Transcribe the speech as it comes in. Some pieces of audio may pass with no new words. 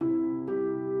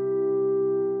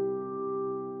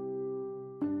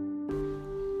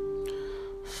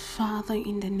Father,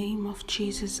 in the name of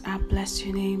Jesus, I bless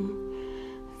your name.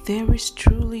 There is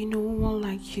truly no one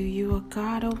like you. You are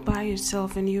God all by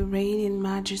yourself and you reign in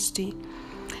majesty.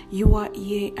 You are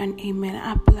yea and amen.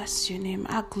 I bless your name.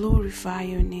 I glorify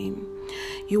your name.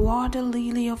 You are the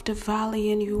lily of the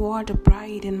valley and you are the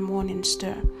bright and morning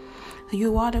star.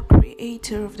 You are the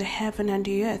creator of the heaven and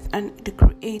the earth and the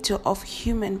creator of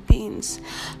human beings.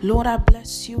 Lord, I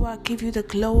bless you. I give you the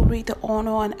glory, the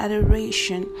honor, and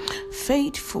adoration.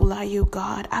 Faithful are you,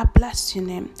 God. I bless your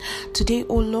name. Today,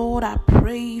 oh Lord, I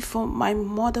pray for my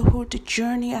motherhood, the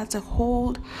journey as a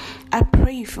whole. I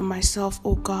pray for myself,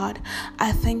 oh God.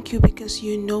 I thank you because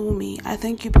you know me. I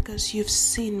thank you because you've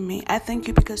seen me. I thank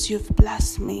you because you've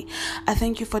blessed me. I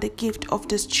thank you for the gift of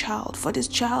this child. For this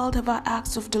child have I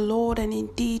asked of the Lord, and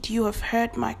indeed you have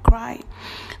heard my cry.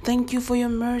 Thank you for your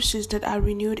mercies that are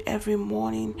renewed every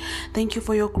morning. Thank you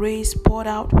for your grace poured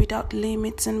out without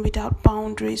limits and without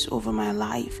boundaries over my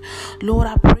life. Lord,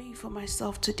 I pray for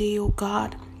myself today, oh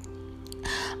God.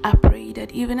 I pray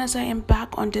that even as I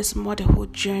embark on this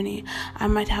motherhood journey, I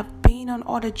might have been on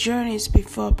other journeys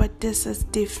before, but this is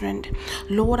different.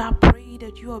 Lord, I pray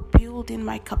that you are building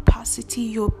my capacity,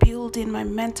 you're building my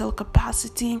mental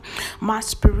capacity, my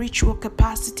spiritual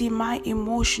capacity, my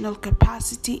emotional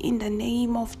capacity in the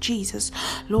name of Jesus.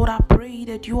 Lord, I pray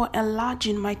that you are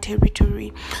enlarging my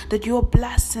territory, that you are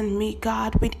blessing me,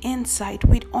 God, with insight,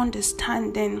 with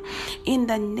understanding in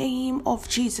the name of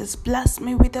Jesus. Bless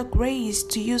me with the grace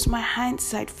to use my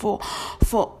hindsight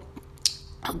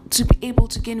to be able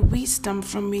to gain wisdom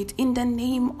from it in the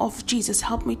name of Jesus.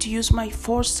 Help me to use my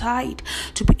foresight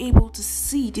to be able to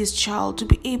see this child, to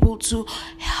be able to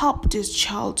help this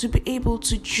child, to be able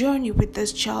to journey with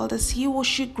this child as he or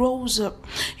she grows up.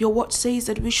 Your word says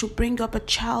that we should bring up a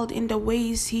child in the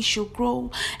ways he should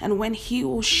grow, and when he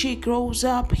or she grows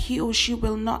up, he or she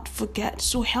will not forget.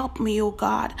 So help me, oh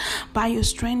God, by your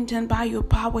strength and by your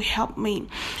power. Help me,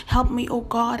 oh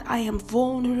God. I am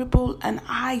vulnerable and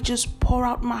I just pour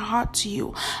out my heart to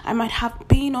you. I might have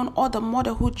been on other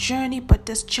motherhood journey, but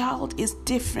this child is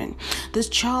different. This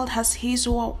child has his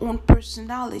or her own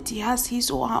personality, has his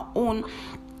or her own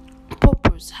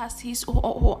purpose, has his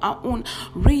or her own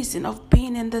reason of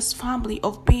being in this family,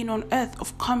 of being on earth,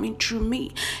 of coming through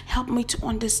me. Help me to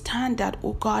understand that,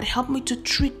 oh God. Help me to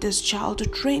treat this child, to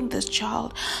train this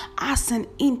child as an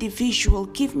individual.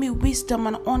 Give me wisdom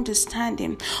and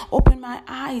understanding. Open my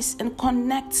eyes and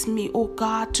connect me, oh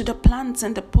God, to the plans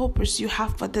and the purpose you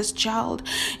have for this child.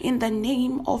 In the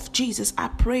name of Jesus, I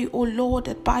pray, oh Lord,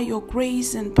 that by your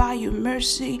grace and by your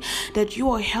mercy, that you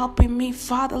are helping me,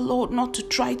 Father, Lord, not to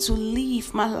try to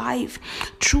live my life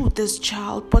through this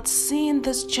child, but seeing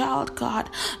this child, God,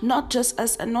 not just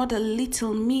as another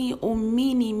little me or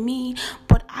mini me,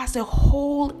 but as a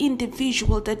whole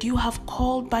individual that you have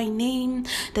called by name,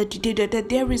 that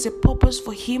there is a purpose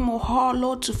for him or her,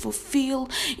 Lord, to fulfill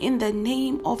in the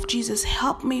name of Jesus.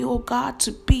 Help me, oh God,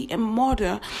 to be a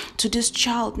mother to this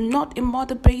child, not a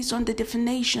mother based on the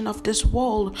definition of this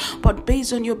world, but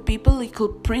based on your biblical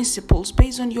principles,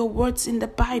 based on your words in the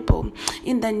Bible.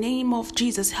 In the name of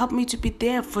Jesus, help me to be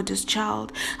there for this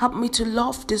child. Help me to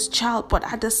love this child, but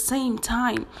at the same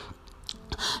time,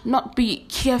 not be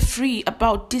carefree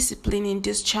about disciplining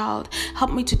this child.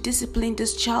 Help me to discipline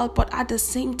this child, but at the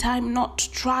same time not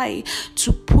try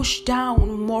to push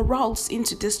down morals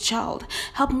into this child.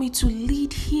 Help me to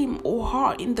lead him or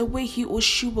her in the way he or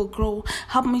she will grow.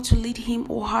 Help me to lead him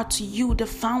or her to you, the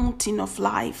fountain of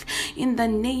life. In the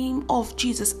name of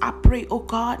Jesus, I pray, oh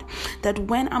God, that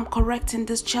when I'm correcting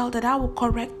this child, that I will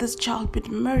correct this child with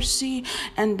mercy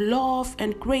and love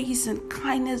and grace and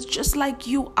kindness, just like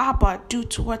you, Abba, do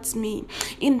towards me.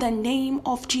 In the name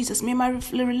of Jesus, may my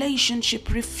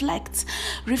relationship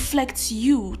reflects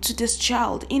you to this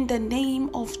child. In the name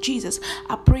of Jesus,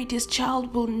 I pray this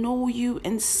child will know you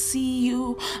and see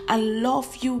you and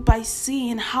love you by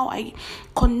seeing how I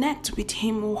connect with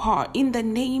him or her. In the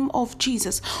name of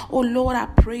Jesus, oh Lord, I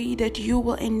pray that you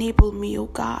will enable me, oh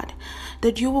God,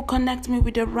 that you will connect me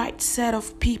with the right set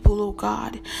of people, oh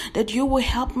God, that you will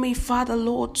help me, Father,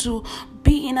 Lord, to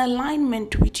be in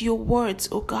alignment with your words,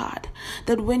 oh God,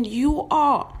 that when you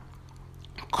are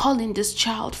calling this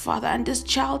child, Father, and this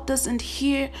child doesn't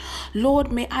hear,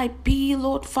 Lord, may I be,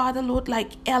 Lord, Father, Lord,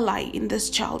 like Eli in this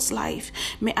child's life.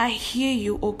 May I hear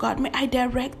you, oh God. May I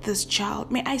direct this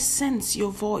child. May I sense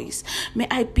your voice. May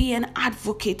I be an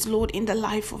advocate, Lord, in the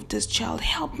life of this child.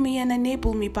 Help me and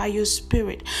enable me by your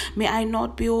Spirit. May I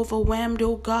not be overwhelmed,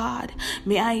 oh God.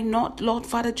 May I not, Lord,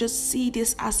 Father, just see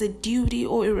this as a duty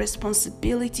or a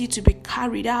responsibility to be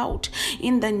carried out.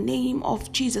 In the name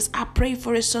of Jesus, I pray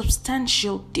for a substantial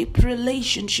special, deep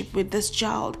relationship with this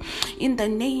child. In the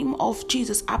name of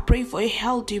Jesus, I pray for a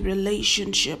healthy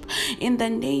relationship. In the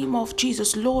name of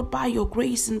Jesus, Lord, by your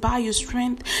grace and by your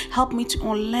strength, help me to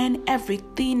unlearn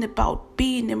everything about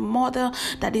being a mother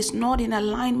that is not in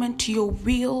alignment to your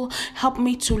will. Help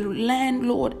me to learn,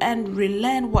 Lord, and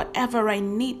relearn whatever I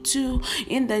need to.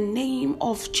 In the name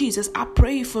of Jesus, I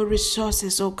pray for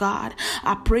resources, oh God.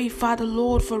 I pray, Father,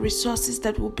 Lord, for resources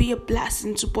that will be a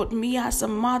blessing to both me as a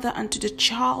mother and to the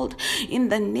child. In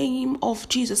the name of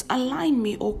Jesus, align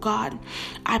me, oh God.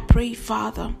 I pray,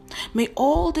 Father, may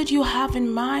all that you have in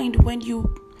mind when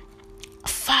you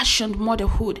fashioned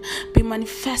motherhood be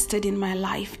manifested in my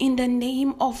life. In the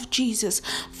name of Jesus,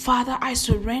 Father, I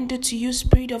surrender to you,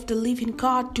 Spirit of the living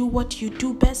God. Do what you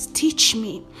do best. Teach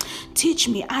me.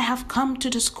 I have come to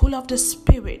the school of the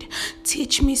Spirit.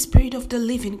 Teach me, Spirit of the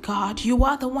living God. You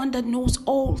are the one that knows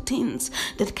all things,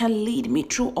 that can lead me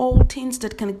through all things,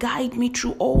 that can guide me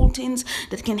through all things,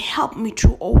 that can help me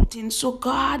through all things. So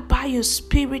God, by your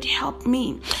Spirit, help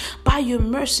me. By your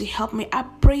mercy, help me. I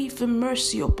pray for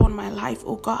mercy upon my life,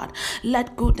 oh God.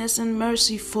 Let goodness and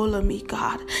mercy follow me,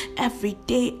 God, every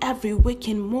day, every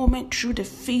waking moment, through the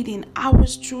feeding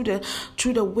hours, through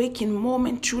the waking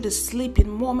moment, through the sleeping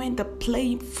moment, the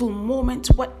playful moment,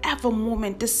 whatever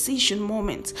moment, decision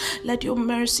moment. Let your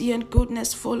mercy and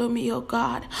goodness follow me, oh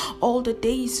God, all the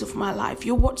days of my life.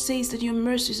 Your word says that your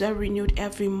mercies are renewed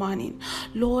every morning.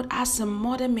 Lord, as a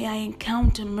mother, may I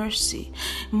encounter mercy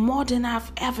more than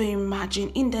I've ever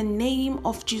imagined. In the name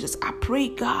of Jesus, I pray,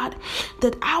 God,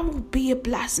 that I will be a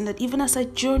blessing, that even as I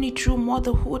journey through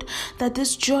motherhood, that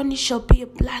this journey shall be a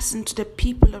blessing to the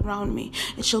people around me.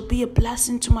 It shall be a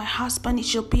blessing to my husband. It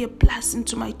shall be a blessing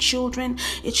to my children.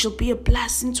 It shall be a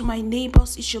blessing to my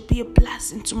neighbors. It shall be a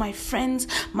blessing to my friends,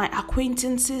 my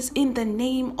acquaintances. In the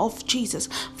name of Jesus,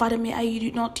 Father, may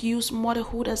I not use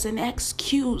motherhood as an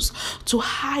excuse to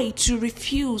hide, to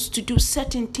refuse to do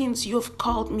certain things you have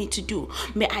called me to do.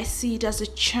 May I see it as a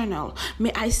channel.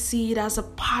 May I see it as a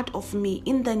part of me.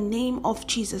 In the name of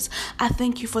Jesus, I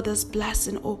thank you for this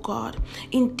blessing, oh God.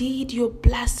 Indeed, your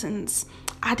blessings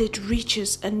added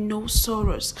riches and no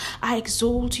sorrows. I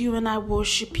exalt you and I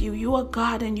worship you. You are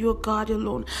God and you are God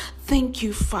alone. Thank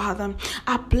you, Father.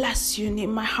 I bless your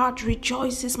name. My heart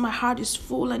rejoices. My heart is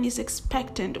full and is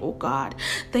expectant, oh God.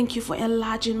 Thank you for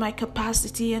enlarging my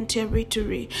capacity and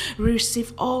territory.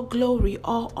 Receive all glory,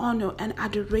 all honor and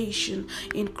adoration.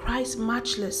 In Christ's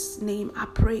matchless name I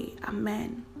pray.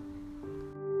 Amen.